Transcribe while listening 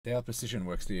Dell Precision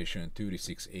Workstation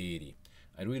 3680.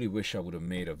 I really wish I would have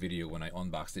made a video when I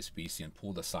unboxed this PC and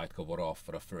pulled the side cover off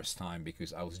for the first time,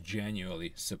 because I was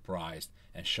genuinely surprised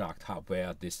and shocked how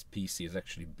well this PC is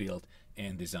actually built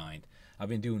and designed. I've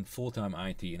been doing full-time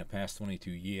IT in the past 22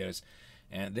 years,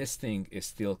 and this thing is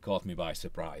still caught me by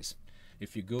surprise.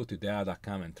 If you go to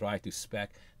Dell.com and try to spec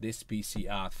this PC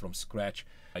out from scratch,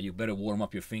 you better warm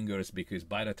up your fingers, because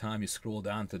by the time you scroll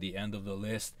down to the end of the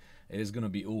list, it is going to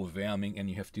be overwhelming, and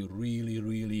you have to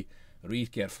really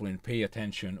read carefully and pay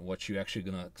attention what you're actually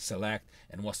going to select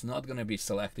and what's not going to be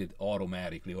selected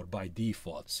automatically or by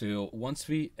default. So once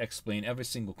we explain every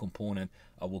single component,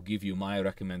 I will give you my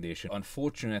recommendation.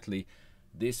 Unfortunately,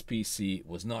 this PC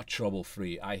was not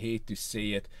trouble-free. I hate to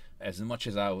say it, as much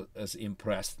as I was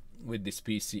impressed with this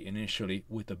PC initially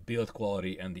with the build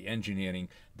quality and the engineering,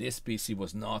 this PC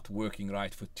was not working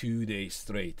right for 2 days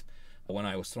straight. When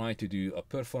I was trying to do a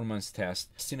performance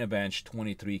test, Cinebench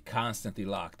 23 constantly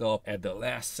locked up. At the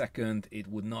last second, it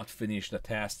would not finish the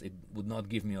test. It would not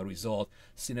give me a result.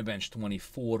 Cinebench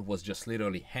 24 was just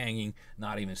literally hanging,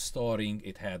 not even starting.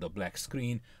 It had a black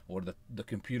screen, or the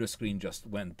computer screen just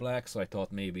went black. So I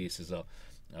thought maybe this is a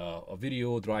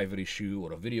video driver issue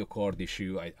or a video card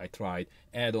issue. I tried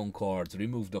add-on cards,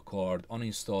 removed the card,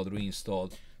 uninstalled,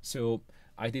 reinstalled. So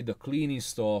I did a clean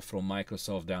install from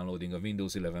Microsoft, downloading a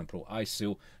Windows 11 Pro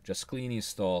ISO, just clean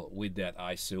install with that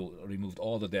ISO, removed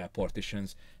all the Dell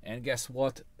partitions, and guess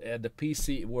what? The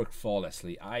PC worked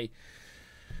flawlessly.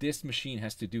 This machine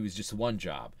has to do is just one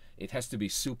job. It has to be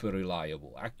super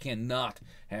reliable. I cannot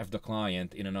have the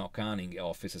client in an accounting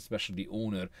office, especially the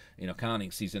owner in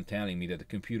accounting season, telling me that the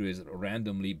computer is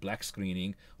randomly black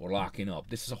screening or locking up.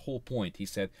 This is the whole point. He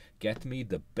said, get me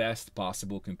the best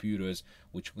possible computers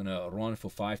which are gonna run for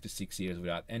 5 to 6 years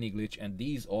without any glitch, and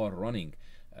these are running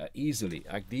easily.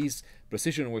 Like, these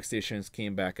Precision workstations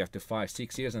came back after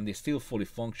 5-6 years and they're still fully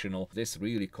functional. This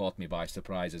really caught me by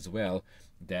surprise as well,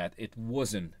 that it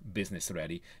wasn't business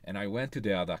ready. And I went to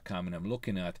Dell.com and I'm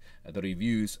looking at the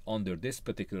reviews under this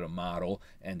particular model,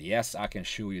 and yes, I can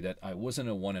show you that I wasn't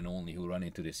a one and only who ran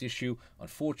into this issue.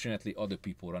 Unfortunately, other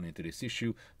people run into this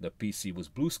issue. The PC was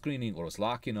blue screening or was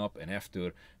locking up, and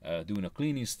after doing a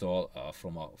clean install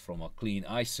from a clean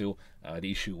ISO,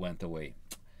 the issue went away.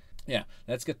 Yeah,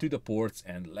 let's get to the ports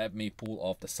and let me pull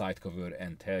off the side cover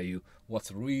and tell you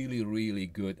what's really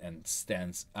good and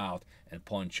stands out and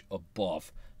punch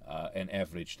above an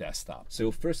average desktop. So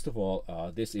first of all,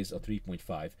 this is a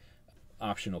 3.5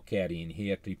 optional carry in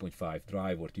here, 3.5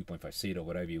 drive or 2.5 SATA,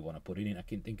 whatever you want to put it in. I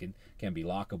think it can be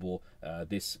lockable.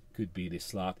 This could be the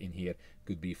slot in here,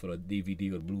 could be for a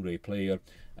DVD or Blu-ray player.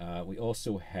 We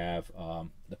also have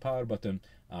the power button,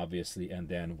 obviously, and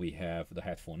then we have the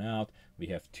headphone out. We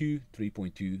have two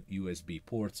 3.2 USB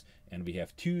ports, and we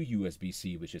have two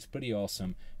USB-C, which is pretty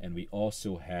awesome. And we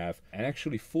also have an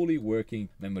actually fully working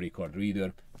memory card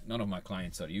reader. None of my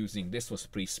clients are using. This was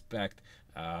pre-spec'd,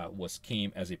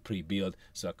 came as a pre-build,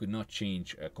 so I could not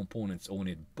change components on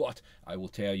it, but I will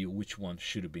tell you which one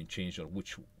should have been changed or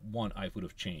which one I would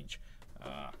have changed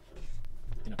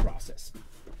in a process.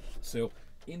 So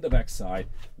in the back side,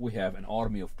 we have an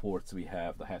army of ports. We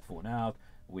have the headphone out,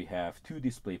 we have two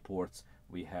display ports,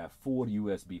 we have 4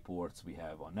 USB ports, we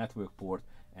have a network port,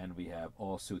 and we have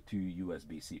also 2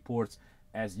 USB-C ports.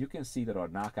 As you can see, there are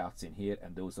knockouts in here,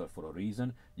 and those are for a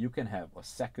reason. You can have a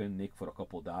second NIC for a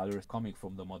couple dollars coming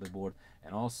from the motherboard,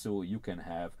 and also you can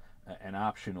have an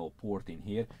optional port in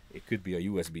here. It could be a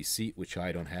USB-C, which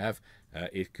I don't have.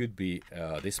 It could be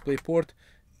a display port.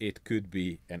 It could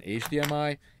be an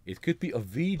HDMI. It could be a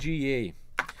VGA,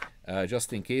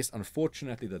 just in case.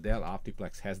 Unfortunately, the Dell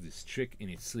Optiplex has this trick in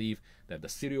its sleeve that the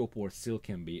serial port still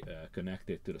can be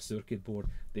connected to the circuit board.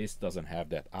 This doesn't have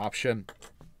that option.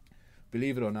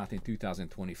 Believe it or not, in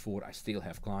 2024, I still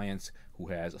have clients who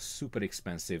has a super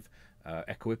expensive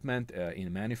equipment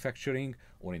in manufacturing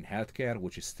or in healthcare,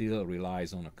 which still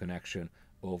relies on a connection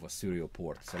of a serial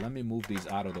port. So let me move these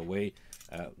out of the way.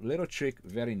 Little trick,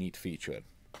 very neat feature.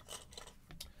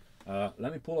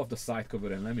 Let me pull off the side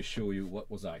cover and let me show you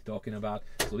what was I talking about.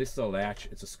 So this is a latch.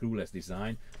 It's a screwless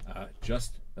design.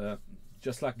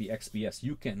 Just like the XPS,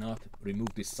 you cannot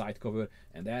remove this side cover,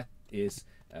 and that is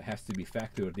has to be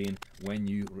factored in when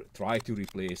you try to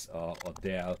replace a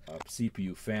Dell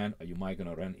CPU fan. You might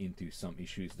gonna run into some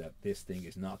issues that this thing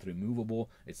is not removable.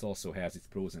 It also has its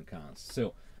pros and cons.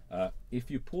 So If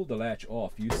you pull the latch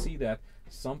off, you see that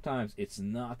sometimes it's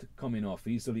not coming off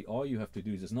easily. All you have to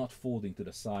do is it's not folding to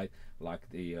the side like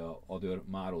the other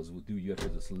models would do. You have to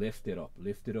just lift it up,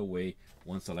 lift it away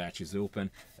once the latch is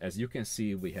open. As you can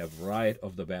see, we have right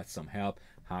off the bat some help.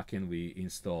 How can we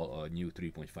install a new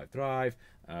 3.5 drive?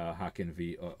 How can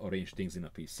we arrange things in a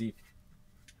PC?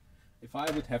 If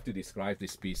I would have to describe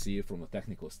this PC from a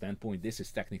technical standpoint, this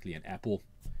is technically an Apple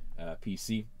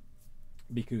PC,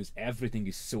 because everything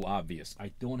is so obvious.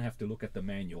 I don't have to look at the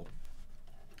manual.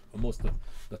 Most of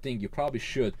the thing you probably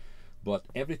should, but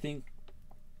everything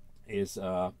is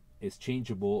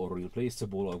changeable or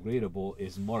replaceable or upgradable,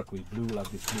 is marked with blue, like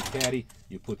this blue caddy.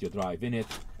 You put your drive in it,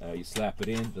 you slap it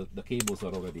in. The cables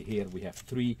are already here. We have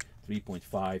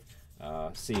 3.5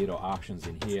 SATA options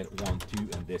in here, 1, 2,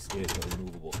 and this is a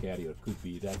removable carrier. Could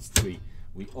be that's 3.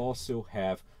 We also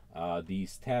have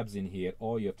these tabs in here.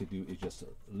 All you have to do is just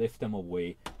lift them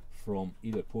away from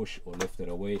either push or lift it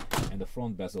away, and the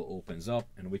front bezel opens up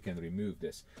and we can remove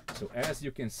this. So as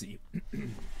you can see,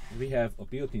 we have a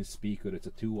built-in speaker. It's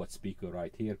a 2-watt speaker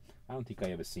right here. I don't think I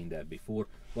ever seen that before,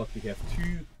 but we have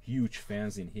 2 huge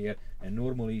fans in here, and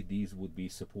normally these would be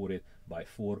supported by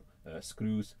 4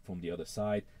 screws from the other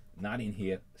side. Not in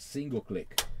here. Single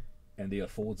click and they are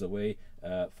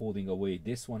folding away.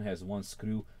 This one has 1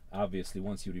 screw. Obviously,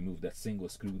 once you remove that single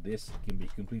screw, this can be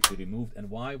completely removed. And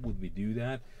why would we do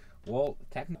that? Well,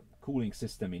 technical cooling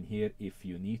system in here if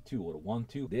you need to or want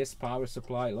to. This power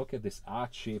supply, look at this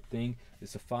odd shaped thing.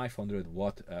 It's a 500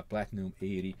 watt platinum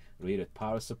 80 rated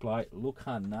power supply. Look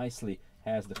how nicely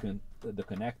has the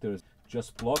connectors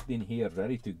just plugged in here,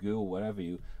 ready to go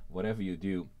whatever you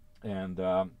do. And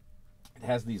it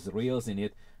has these rails in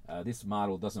it. This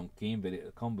model doesn't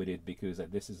come with it because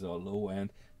this is a low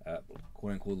end,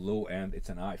 quote unquote low end. It's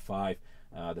an i5.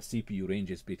 The CPU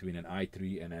ranges between an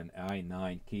i3 and an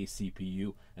i9K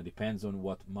CPU, and depends on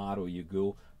what model you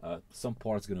go. Some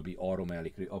parts going to be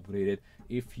automatically upgraded.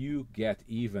 If you get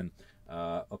even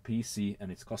a PC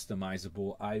and it's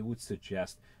customizable, I would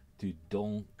suggest to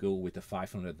don't go with a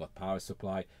 500 watt power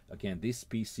supply. Again, this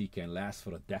PC can last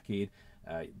for a decade.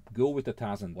 Go with a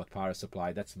 1000 watt power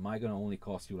supply. That's gonna only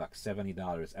cost you like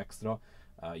 $70 extra.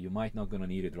 You might not gonna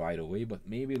need it right away, but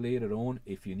maybe later on,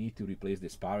 if you need to replace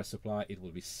this power supply, it will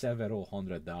be several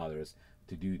 $100s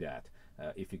to do that.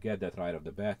 If you get that right off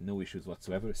the bat, no issues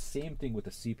whatsoever. Same thing with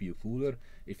the CPU cooler.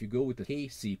 If you go with the K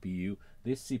CPU,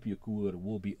 this CPU cooler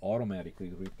will be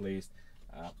automatically replaced.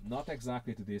 Not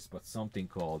exactly to this, but something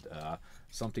called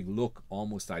something look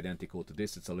almost identical to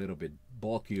this. It's a little bit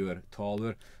bulkier,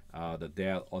 taller. The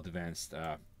Dell Advanced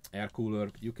Air Cooler,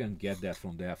 you can get that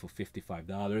from there for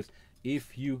 $55.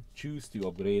 If you choose to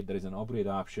upgrade, there is an upgrade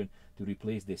option to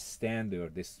replace this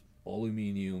standard, this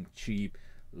aluminum cheap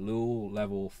low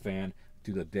level fan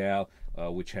to the Dell,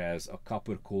 which has a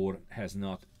copper core, has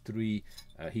not 3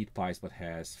 heat pipes but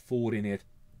has 4 in it,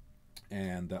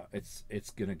 and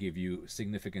it's gonna give you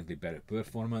significantly better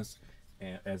performance.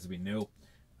 And as we know,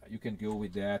 you can go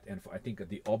with that, and I think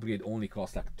the upgrade only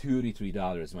costs like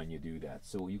 $33 when you do that.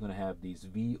 So you're gonna have these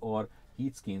VR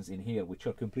heat skins in here which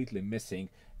are completely missing,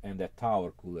 and that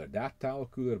tower cooler. That tower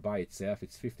cooler by itself,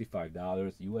 it's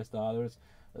 $55 US dollars.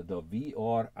 The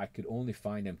VR, I could only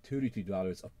find them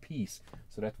 $33 a piece,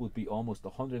 so that would be almost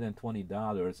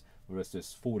 $120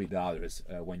 versus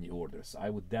 $40 when you order. So I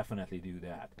would definitely do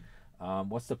that.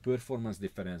 What's the performance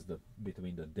difference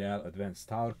between the Dell Advanced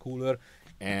Tower Cooler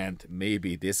and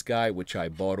maybe this guy, which I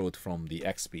borrowed from the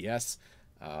XPS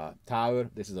tower?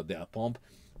 This is a Dell pump.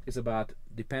 It's about,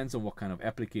 depends on what kind of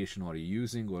application are you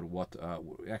using, or what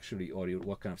actually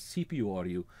what kind of CPU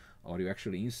are you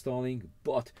actually installing.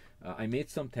 But I made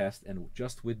some tests, and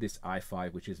just with this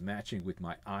i5, which is matching with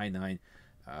my i9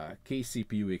 K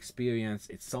CPU experience,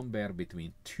 it's somewhere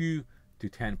between 2 to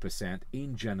 10%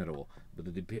 in general. But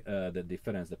the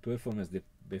difference, the performance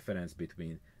difference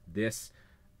between this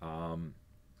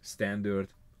standard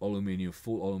aluminum,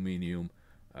 full aluminum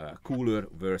cooler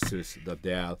versus the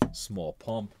Dell small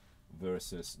pump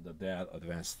versus the Dell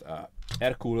Advanced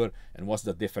Air Cooler, and what's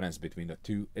the difference between the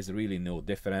two? Is really no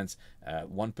difference.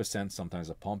 1%, sometimes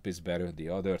a pump is better, the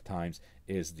other times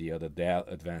is the other Dell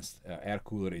Advanced Air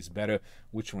Cooler is better.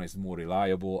 Which one is more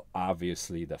reliable?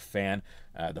 Obviously the fan.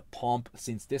 The pump,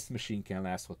 since this machine can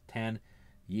last for 10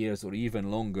 years or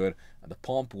even longer, the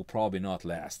pump will probably not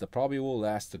last. The probably will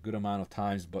last a good amount of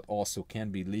times, but also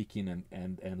can be leaking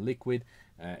and liquid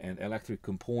and electric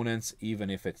components,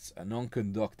 even if it's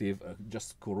non-conductive,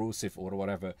 just corrosive or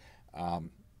whatever.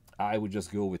 I would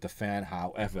just go with the fan.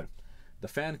 However, the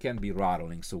fan can be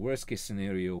rattling, so worst case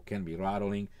scenario can be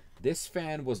rattling. This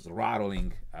fan was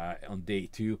rattling on day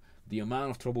 2. the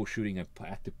amount of troubleshooting I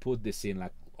had to put this in,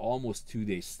 like almost 2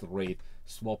 days straight,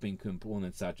 swapping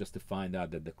components out just to find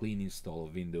out that the clean install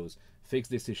of Windows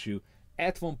fixed this issue.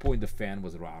 At one point the fan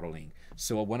was rattling,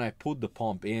 so when I put the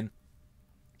pump in,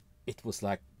 it was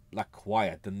like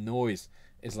quiet. The noise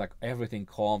is like everything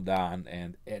calmed down,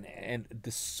 and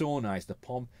it's so nice. The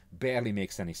pump barely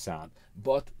makes any sound,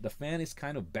 but the fan is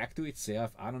kind of back to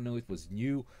itself. I don't know, it was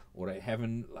new, or I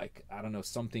haven't, like, I don't know,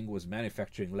 something was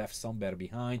manufacturing left somewhere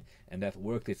behind and that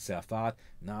worked itself out.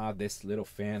 Now this little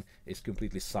fan is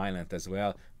completely silent as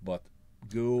well. But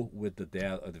go with the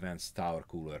Dell Advanced Tower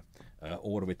Cooler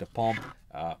or with the pump.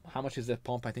 How much is that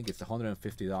pump? I think it's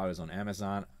 $150 on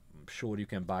Amazon. I'm sure you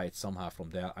can buy it somehow from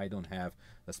Dell. I don't have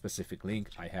a specific link.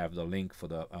 I have the link for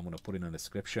the, I'm going to put it in the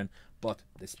description. But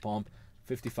this pump,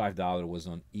 $55 was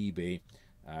on eBay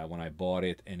when I bought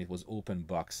it, and it was open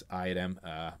box item.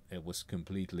 It was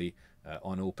completely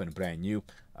unopened, brand new.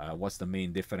 What's the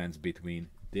main difference between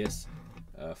this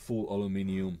full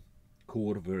aluminum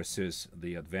core versus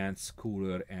the advanced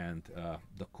cooler and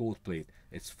the cold plate?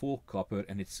 It's full copper,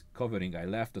 and it's covering, I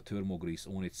left the thermal grease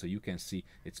on it so you can see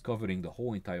it's covering the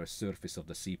whole entire surface of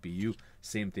the CPU.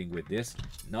 Same thing with this,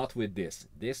 not with this.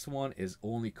 This one is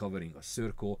only covering a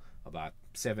circle, about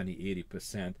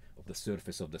 70-80% of the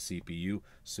surface of the CPU,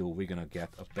 so we're gonna get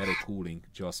a better cooling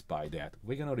just by that.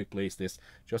 We're gonna replace this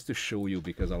just to show you,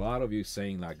 because a lot of you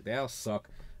saying like they'll suck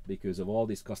because of all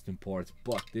these custom parts,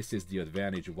 but this is the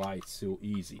advantage why it's so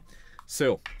easy.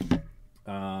 So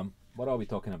what are we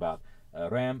talking about?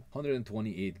 RAM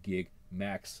 128 gig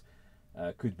max,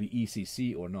 could be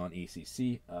ECC or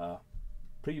non-ECC.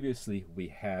 Previously we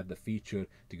had the feature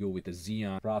to go with the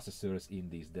Xeon processors in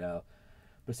these Dell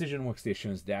Precision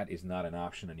workstations. That is not an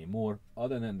option anymore.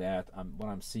 Other than that, what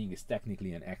I'm seeing is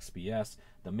technically an XPS.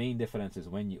 The main difference is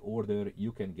when you order,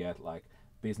 you can get like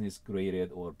business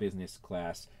graded or business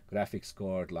class graphics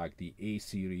card like the A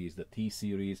series, the T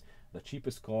series. The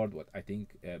cheapest card, what I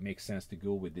think makes sense to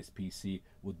go with this PC,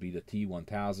 would be the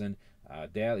T1000.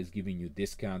 Dell is giving you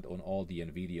discount on all the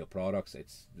NVIDIA products.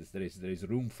 There is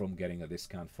room from getting a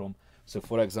discount from. So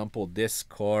for example, this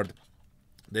card,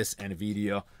 this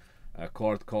NVIDIA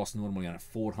card costs normally around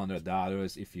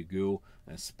 $400. If you go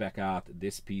and spec out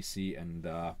this PC and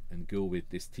go with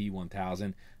this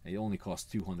T1000, it only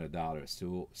costs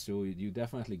 $200. So you're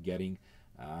definitely getting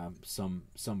some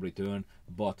return.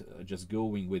 But just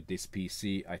going with this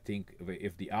PC, I think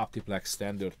if the Optiplex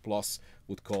Standard Plus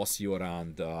would cost you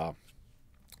around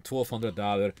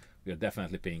 $1,200, we are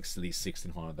definitely paying at least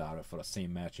 $1,600 for the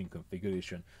same matching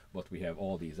configuration. But we have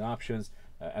all these options.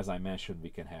 As I mentioned, we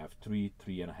can have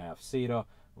 3.5 SATA.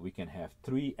 We can have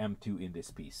 3 M.2 in this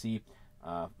PC.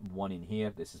 One in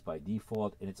here, this is by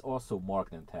default, and it's also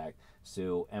marked and tagged.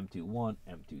 So M.2.1,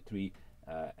 M.2.3,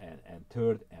 and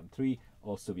third M.3.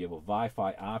 Also, we have a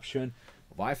Wi-Fi option.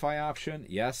 Wi-Fi option,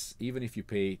 yes, even if you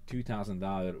pay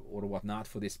 $2,000 or whatnot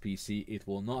for this PC, it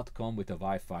will not come with a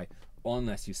Wi-Fi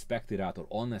unless you spec it out or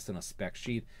unless on a spec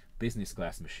sheet. Business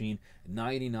class machine,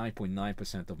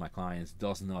 99.9% of my clients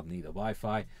does not need a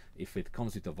Wi-Fi. If it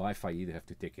comes with a Wi-Fi, you either have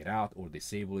to take it out or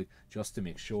disable it, just to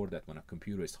make sure that when a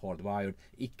computer is hardwired,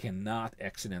 it cannot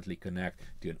accidentally connect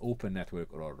to an open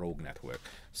network or a rogue network.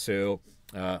 So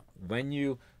when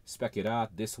you spec it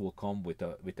out, this will come with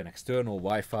an external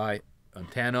Wi-Fi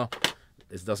antenna.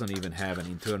 This doesn't even have an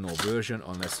internal version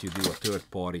unless you do a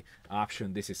third-party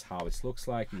option. This is how it looks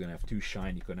like. You're gonna have two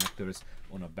shiny connectors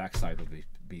on the back side of the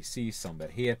PC, somewhere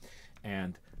here.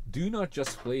 And do not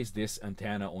just place this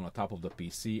antenna on the top of the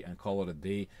PC and call it a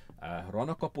day. Run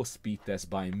a couple speed tests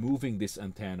by moving this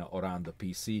antenna around the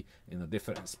PC in the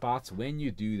different spots. When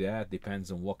you do that, depends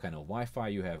on what kind of Wi-Fi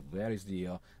you have, where is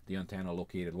the antenna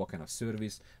located, what kind of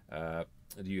service.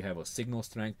 Do you have a signal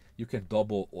strength? You can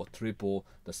double or triple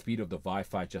the speed of the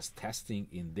Wi-Fi just testing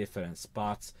in different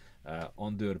spots,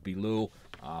 under, below.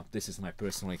 This is my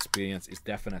personal experience. It's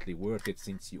definitely worth it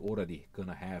since you already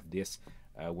gonna have this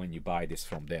when you buy this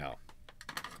from Dell.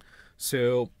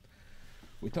 So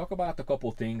we talk about a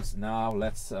couple things. Now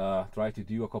let's try to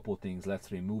do a couple things. Let's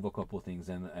remove a couple things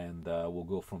and we'll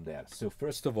go from there. So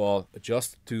first of all,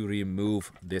 just to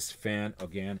remove this fan,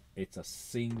 again, it's a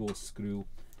single screw.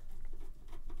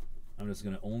 I'm just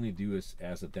gonna only do this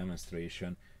as a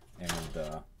demonstration,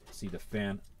 and see the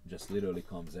fan just literally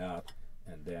comes out,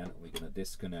 and then we're gonna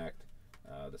disconnect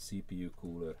the CPU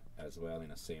cooler as well in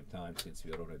the same time since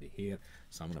we are already here.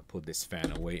 So I'm gonna put this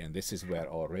fan away, and this is where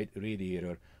our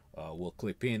radiator will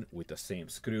clip in with the same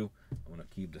screw. I'm gonna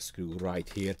keep the screw right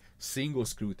here. Single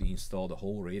screw to install the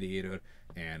whole radiator,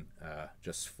 and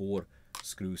just 4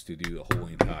 screws to do the whole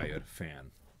entire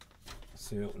fan.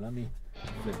 So let me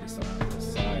flip this around to the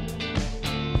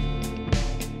side.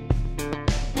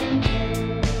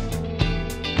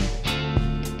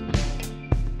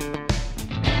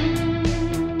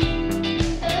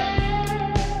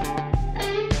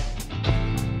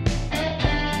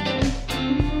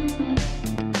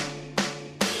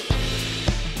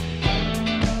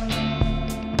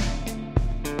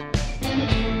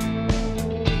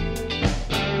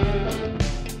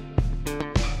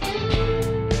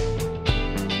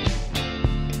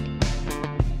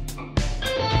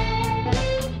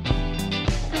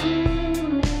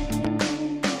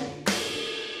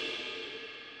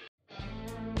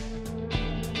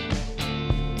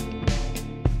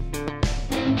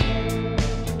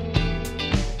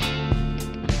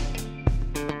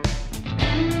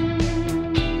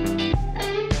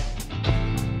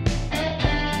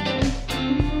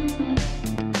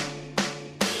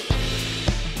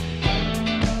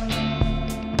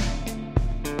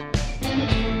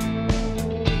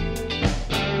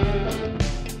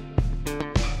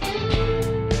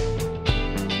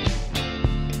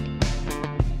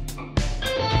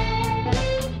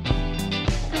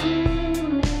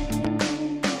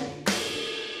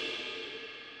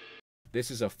 This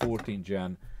is a 14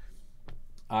 gen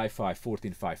i5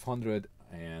 14500,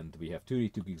 and we have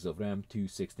 32 gigs of RAM, two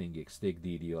 16 gig stick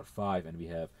DDR5, and we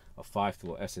have a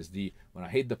 512 SSD. When I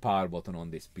hit the power button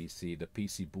on this PC, the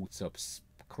PC boots up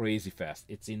crazy fast.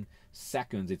 It's in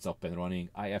seconds, it's up and running.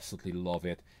 I absolutely love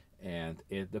it, and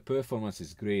the performance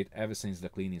is great. Ever since the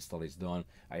clean install is done,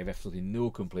 I have absolutely no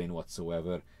complaint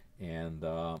whatsoever, and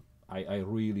I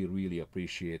really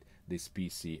appreciate this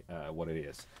PC, what it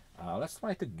is. Let's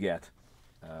try to get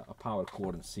a power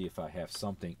cord and see if I have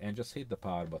something, and just hit the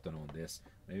power button on this.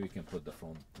 Maybe we can put the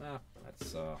phone.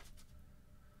 Let's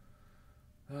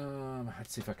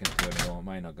see if I can turn it on.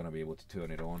 Might not gonna be able to turn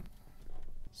it on.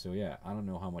 So yeah, I don't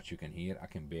know how much you can hear. I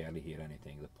can barely hear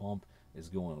anything. The pump is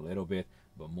going a little bit,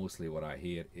 but mostly what I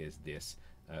hear is this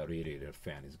radiator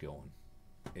fan is going.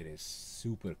 It is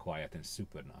super quiet and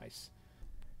super nice.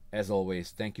 As always,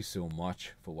 thank you so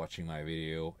much for watching my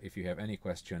video. If you have any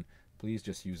question, please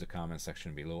just use the comment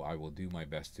section below. I will do my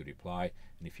best to reply.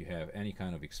 And if you have any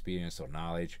kind of experience or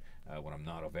knowledge what I'm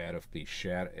not aware of, please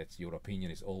share. Your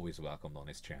opinion is always welcomed on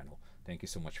this channel. Thank you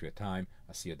so much for your time.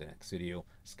 I'll see you at the next video.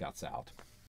 Scott's out.